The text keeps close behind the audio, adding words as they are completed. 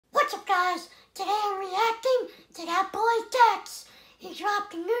What's up, guys? Today I'm reacting to that boy DAX. He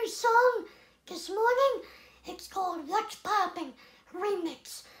dropped a new song this morning. It's called What's Poppin'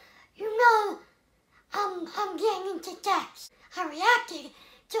 Remix. You know, I'm getting into DAX. I reacted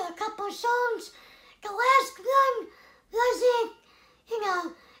to a couple songs. The last one wasn't, it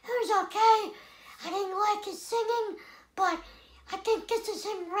was okay. I didn't like his singing, but I think this is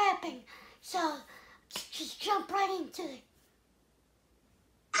him rapping. So, just jump right into it.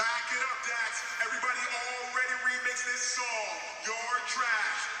 Back it up, DAX. Everybody already remixed this song. You're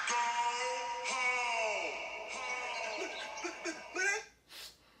trash. Go home.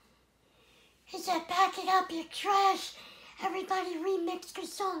 He said, back it up, you're trash. Everybody remixed the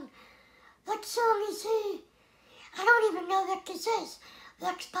song. What song is he? I don't even know what this is.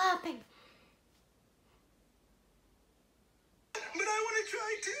 What's Poppin'? But I want to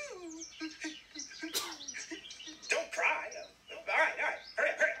try too. Don't cry. All right. Hurry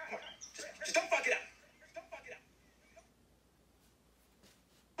up. Come on. Just don't fuck it up.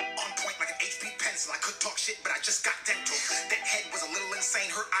 On point like an HP pencil. I could talk shit, but I just got dental. That head was a little insane.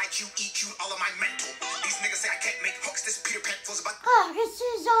 Her IQ, EQ, all of my mental. These niggas say I can't make hooks. This Peter Pan flows about. Oh, this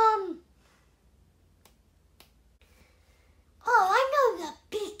is, Oh, I know the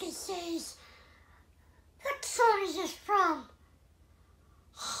beat this is. What song is this from?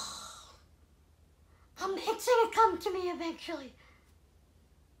 It's gonna come to me eventually.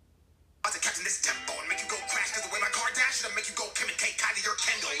 To catching this tempo and make you go crash. Cause the way my car dash, it'll make you go Kim and K. Kylie, your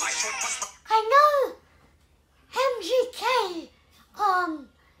Kendall. I short bust my. I know MGK,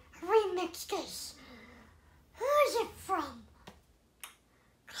 remixed this. Who is it from?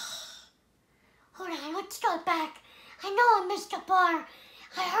 Hold on, let's go back. I know I missed a bar.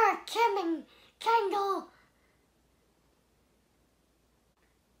 I heard Kim and Kendall.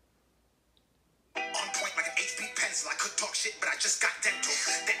 On point like an HP pencil. I could talk shit, but I just got dental.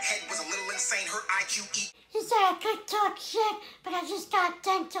 That head was a little insane. Her IQ, EQ. He said I could talk shit, but I just got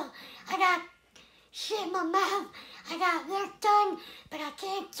dental. I got shit in my mouth. I got work done, but I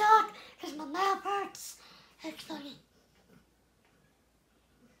can't talk because my mouth hurts. That's funny.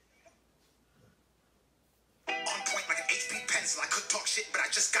 On point like an HP pencil. I could talk shit, but I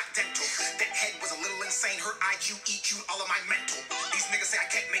just got dental. That head was a little insane. Her IQ, EQ, all of my mental. These niggas say I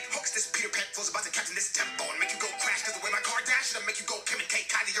can't make hooks. This Peter Pan flow's about to catch in this tempo and make you go crash. Cause the way my car dash, it'll make you go Kim and K.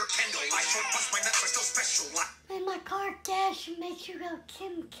 Kylie, your Kendall. I short bust my nuts are still special. When my car dash and makes you go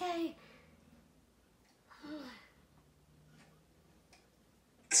Kim K.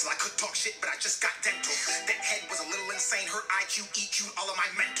 So I could talk shit, but I just got dental. That head was a little insane. Her IQ, EQ, all of my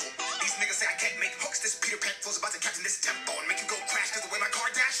mental. These niggas say I can't make hooks. This Peter Pan flow's about to catch in this tempo and make you go crash. Cause the way my car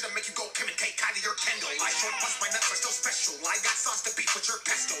dash, it'll make you go Kim and K. Kylie, your Kendall. I short bust my nuts are still special. I got sauce to beat with your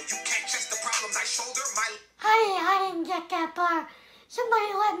pesto. You can't chest the problems I shoulder. I didn't get that bar.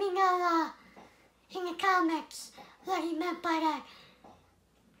 Somebody let me know in the comments what he meant by that.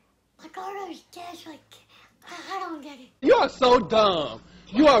 Like all those dash, like, I don't get it. You are so dumb.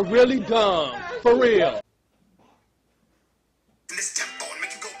 You are really dumb. For real. In this tempo and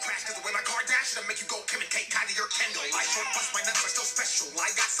make you go crash. Cause the way my car dash, it'll make you go Kim and K. Kylie, your Kendall. I short bust my nuts are still special.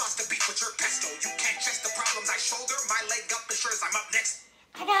 I got sauce to beat with your pesto. You can't chest the problems I shoulder. My leg up ensures I'm up next.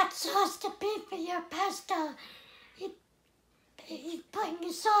 I got sauce to beat for your pesto. He's putting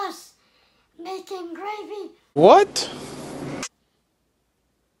the sauce, making gravy. What?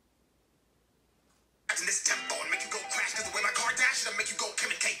 In this tempo and make you go crash. Cause the way my car dash, it'll make you go Kim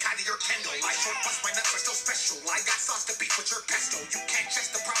and K. Kylie, your Kendall. I short bust my nuts are still special. I got sauce to beat with your pesto. You can't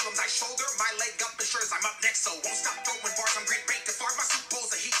chest the problems I shoulder. My leg up ensures I'm up next. So won't stop throwing bars. I'm great bait. The far my soup bowls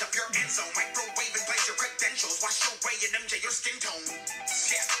to heat up your Enzo. Microwave and blaze your credentials. Wash your way and MJ your skin tone.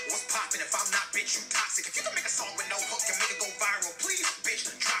 Yeah, what's poppin'? If I'm not, bitch, you toxic. If you can make a song with no hook and make it go viral, please, bitch,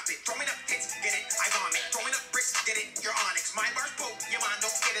 drop it. Throwing up hits, get it, I vomit. Throwing up bricks, get it, you're onyx. My bars broke, your mind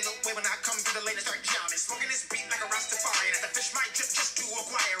don't get it. Look way when I come through the lane and start jamming. Smoking this beat like a Rastafarian. At the fish might drip just to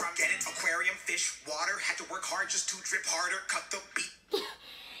acquire. I'm getting aquarium, fish, water. Had to work hard just to drip harder. Cut the beat.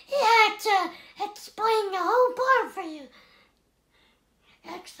 He had to explain the whole bar for you.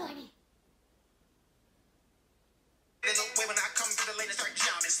 That's funny. And look way when I come through the lane and start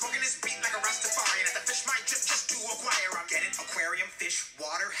jamming. Smoking this beat like a Rastafarian. At the fish might drip just to acquire. I'm getting aquarium, fish,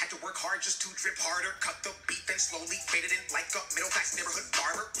 water. Had to work hard just to drip harder. Cut the beat, then slowly faded in like a middle class neighborhood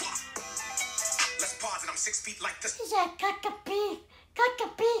barber. Let's pause it. I'm 6 feet like this. He said, cut the beat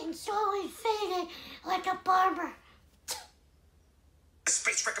and slowly fade it like a barber.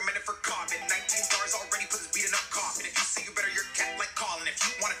 Space recommended for carbon. 19 bars already put this beat enough coughing. If you see you better, your cat like calling. If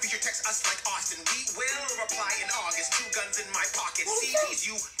you want to feature, text us like Austin. We will reply in August. 2 guns in my pocket. CDs,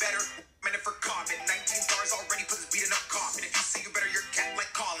 you better recommended for carbon. 19 bars already put this beat enough coughing. If you see you better, your cat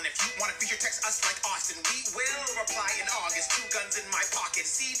like calling. If you Wanna feature text us like Austin? We will reply in August. 2 guns in my pocket.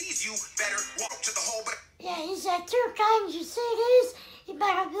 CDs, you better walk to the hole, but Yeah, he said 2 kinds of CDs, you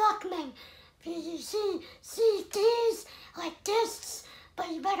better look, man. Because you see CDs like discs, but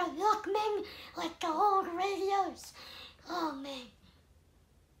you better look, man, like the old radios. Oh, man.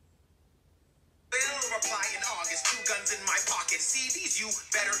 will reply in August. 2 guns in my pocket. CDs, you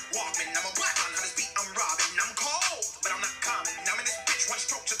better walk, man. I'm a black on how to beat, I'm robbing. I'm cold, but I'm not common. I'm in this bitch, 1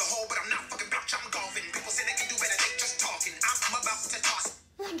 stroke to the hole, but I'm not fucking bitch, I'm golfing. People say they can do better, they just talking. I'm about to toss.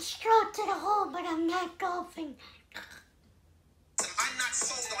 1 stroke to the hole, but I'm not golfing. I'm not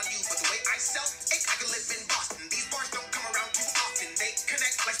sold on you, but the way I sell it, I can live in Boston. These bars don't come around too often. They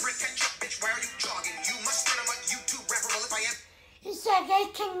connect like spread ketchup, bitch. Why are you jogging? You must turn on a YouTube rapper. Well, if I am. He said they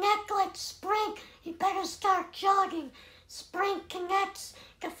connect like Sprint, you better start jogging. Sprint connects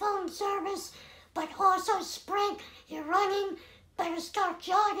the phone service, but also Sprint, you're running, better start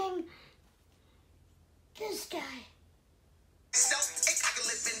jogging. This guy. Sell it, I can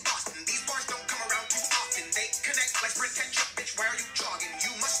live in Boston. These bars don't come around too often. They connect like spread ketchup, bitch. Why are you jogging?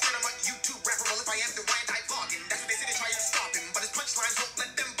 You must turn on a YouTube rapper. Well, if I am, then why am I vlogging? That's what they say to try and stop him, but his punchlines won't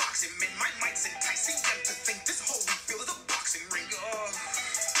let them box him. And my mic's enticing them to think this whole refill is a boxing ring. Oh,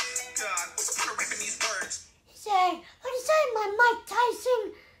 God. What's the point of rapping these words? He said, what do you say, my Mike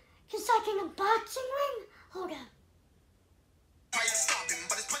Tyson? Just like in a boxing ring? Hold up. Try and stop him,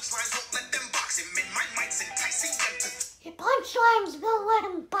 but his punchlines won't let them box him. And my mic's enticing them to Your punchlines won't let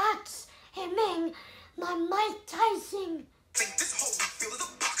him box him in. My Mike Tyson. think this whole refill is a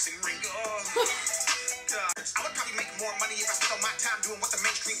boxing ring. Oh, God. I would probably make more money if I spent all my time doing what the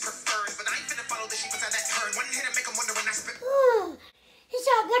mainstream prefers, but I ain't finna follow the sheep inside that turn. One hit and make them wonder when I spit. Ooh. He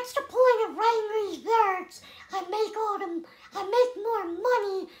said, what's the point of writing these words? I make more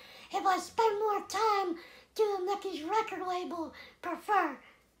money if I spend more time doing what his record label prefer.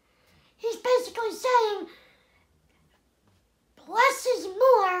 He's basically saying less is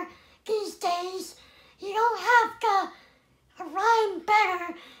more these days. You don't have to rhyme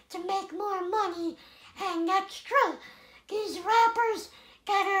better to make more money, and that's true. These rappers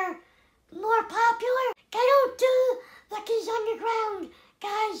that are more popular, they don't do what these underground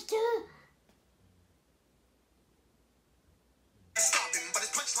guys do. Stop him, but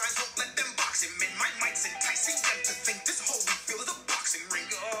his punchlines won't let them box him. And my mic's enticing them to think this whole refill is a boxing ring.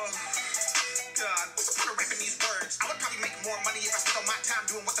 Oh, God. What's the point of rapping these words? I would probably make more money if I spent all my time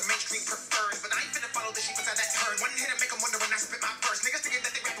doing what the mainstream prefers, but I ain't finna follow the sheep inside that turn. One hit and make them wonder when I spit my verse. Niggas thinking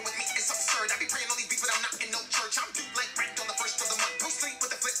that they rapping with me, it's absurd. I be praying on these beats, but I'm not in no church. I'm too late, ranked on the first of the month. Bruce Lee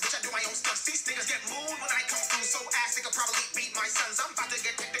with the flick, bitch, I do my own stunts. These niggas get moved when I come through, so ass they could probably beat my sons. I'm about to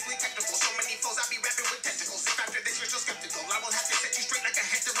get technically technical. So many flows, I be rapping with tentacles. If after this you're still skeptical, I will have to set you straight like a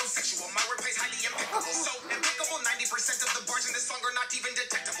heterosexual. My wordplay's highly impeccable, so impeccable. 90% of the bars in this song are not even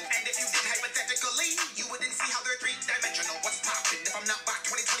detectable. And if you did hypothetically, you wouldn't see how they're 3-dimensional. What's poppin'? If I'm not back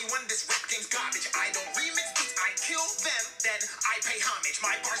 2021, this rap game's garbage. I don't remix beats, I kill them, then I pay homage.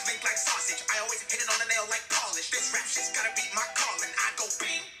 My bars link like sausage. I always hit it on the nail like polish. This rap shit's gotta beat my calling. I go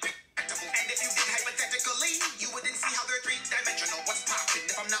bing, bing, detectable. And if you did hypothetically, you wouldn't see how they're 3-dimensional. What's poppin'?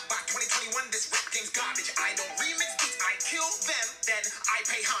 If I'm not back 2021, this rap game's garbage. I don't remix beats, I kill them, then I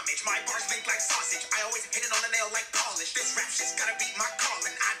pay homage. My bars link like sausage. I always hit it on the nail like polish. This rap shit's gotta beat my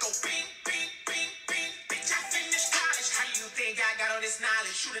calling. I go bing, bing, bing, bing. Bitch, I finished college. How do you think I got all this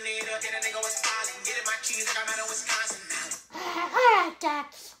knowledge? Shooting it up, then a nigga was falling. Getting my cheese like I'm out of Wisconsin now. Alright,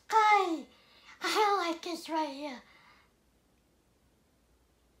 Dax. I like this right here.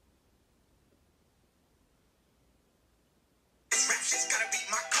 This rap shit's gotta beat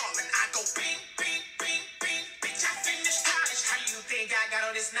my calling. I go bing, bing, bing, bing. Bitch, I finished college. How do you think I got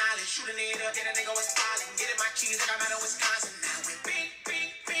all this knowledge? Shooting it up, then a nigga was falling. Getting my cheese like I'm out of Wisconsin now. Bing, bing,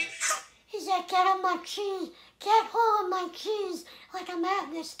 bing. He said, get on my cheese. Get hold of my cheese like I'm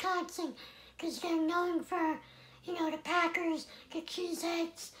at Wisconsin. Because they're known for, the Packers, the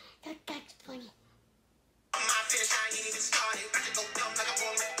cheeseheads. That's funny. My finish, I ain't even started. I can go dumb like I'm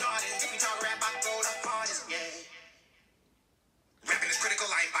born retarded. If we talk rap, I go the hardest, yeah. Rapping is critical,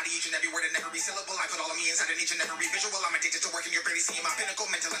 I embody each and every word and every syllable. I put all of me inside in each and every visual. I'm addicted to working, you're barely seeing my pinnacle.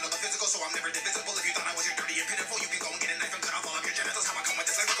 Mental and the physical, so I'm never divisible. If you thought I was your dirty and pitiful, you can go and get a knife and cut off all of your genitals. How I come with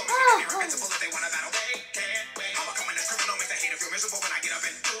this lyrical music, you're invincible. If they want to battle, they can't wait. How I come in as criminal, make the hater feel miserable when I get up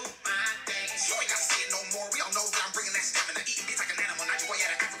and do my things. You ain't gotta say it no more, we all know that I'm bringing that stamina. Eating beats like an animal, not your boy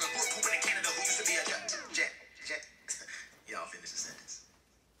out of Africa. Grew up pooping in Canada, who used to be a jet. Y'all finish the sentence.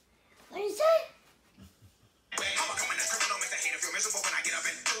 What do you say? How I come in as criminal, make the hater feel miserable when I get up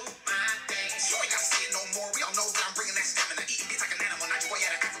and do my things. You ain't gotta say it no more, we all know that I'm bringing that stamina. Eating beats like an animal, not your boy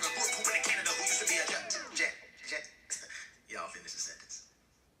out of Africa. Grew up pooping in Canada, who used to be a jet.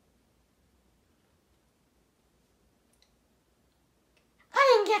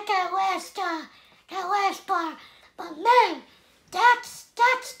 like that last bar. But man, that's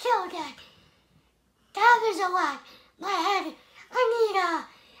killed that. That was a lot. My head,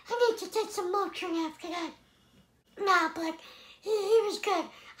 I need to take some Motrin after that. Nah, but he was good.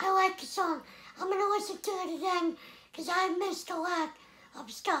 I like the song. I'm gonna listen to it again, because I missed a lot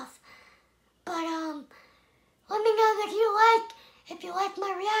of stuff. But, let me know what you like. If you like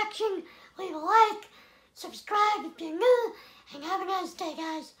my reaction, leave a like, subscribe if you're new, and have a nice day,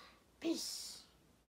 guys. Peace.